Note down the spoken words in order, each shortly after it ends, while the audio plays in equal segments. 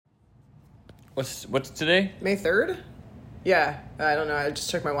What's today? May 3rd? Yeah, I don't know. I just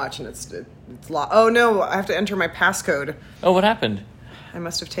checked my watch and it's locked. Oh no, I have to enter my passcode. Oh, what happened? I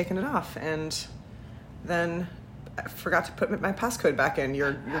must have taken it off and then I forgot to put my passcode back in.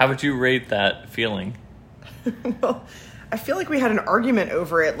 How would you rate that feeling? Well, I feel like we had an argument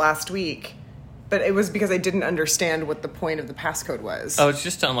over it last week, but it was because I didn't understand what the point of the passcode was. Oh, it's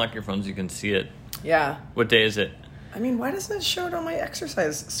just to unlock your phone so you can see it. Yeah. What day is it? I mean, why doesn't it show it on my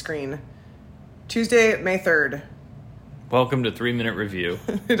exercise screen? Tuesday, May 3rd. Welcome to 3-Minute Review.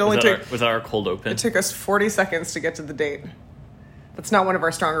 Was our cold open? It took us 40 seconds to get to the date. That's not one of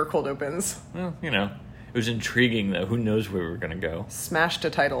our stronger cold opens. Well, it was intriguing, though. Who knows where we were going to go? Smash to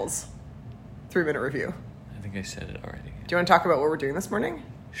titles. 3-Minute Review. I think I said it already. Do you want to talk about what we're doing this morning?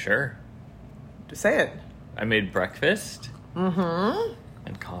 Sure. Just say it. I made breakfast. Mm-hmm.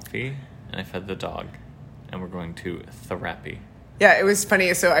 And coffee. And I fed the dog. And we're going to therapy. Yeah, it was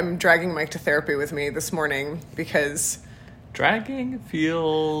funny. So I'm dragging Mike to therapy with me this morning because... Dragging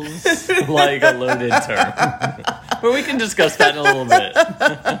feels like a loaded term. But we can discuss that in a little bit.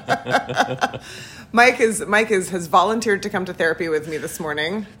 Mike has volunteered to come to therapy with me this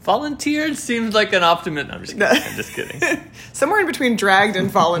morning. Volunteered seems like an optimist. I'm just kidding. Somewhere in between dragged and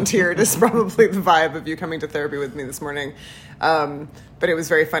volunteered is probably the vibe of you coming to therapy with me this morning. But it was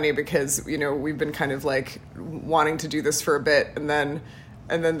very funny because, we've been kind of like wanting to do this for a bit. And then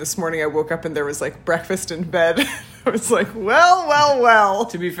this morning I woke up and there was like breakfast in bed. I was like, well.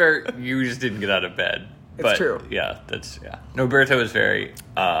 To be fair, you just didn't get out of bed. It's true. Yeah, Noberto was very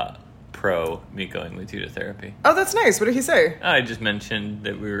pro me going with you to therapy. Oh, that's nice. What did he say? I just mentioned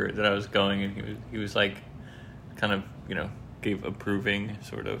that I was going, and he was like, kind of, gave approving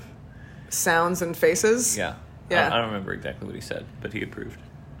sort of sounds and faces. Yeah. Yeah. I don't remember exactly what he said, but he approved.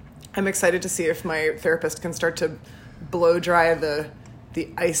 I'm excited to see if my therapist can start to blow dry the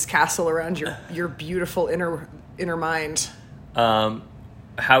ice castle around your beautiful inner mind.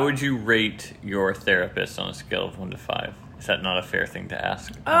 How would you rate your therapist on a scale of 1 to 5? Is that not a fair thing to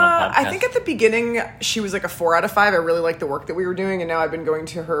ask? I think at the beginning she was like a 4 out of 5. I really liked the work that we were doing, and now I've been going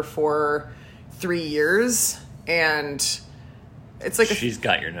to her for 3 years, and it's like she's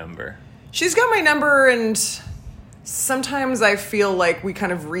got your number. She's got my number, and sometimes I feel like we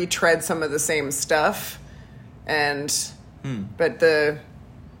kind of retread some of the same stuff, but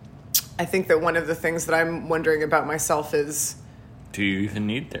I think that one of the things that I'm wondering about myself is, do you even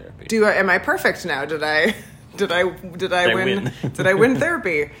need therapy? Am I perfect now? Did I win? Did I win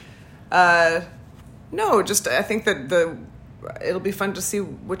therapy? No, just I think that it'll be fun to see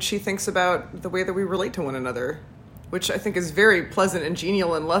what she thinks about the way that we relate to one another, which I think is very pleasant and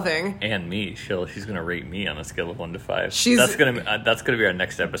genial and loving. And me, she's gonna rate me on a scale of 1 to 5. That's gonna be our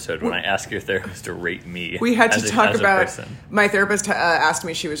next episode when I ask your therapist to rate me. We had to talk about. My therapist asked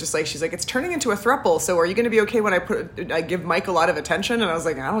me. She's like, it's turning into a throuple. So are you going to be okay when I give Mike a lot of attention? And I was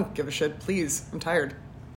like, I don't give a shit. Please, I'm tired.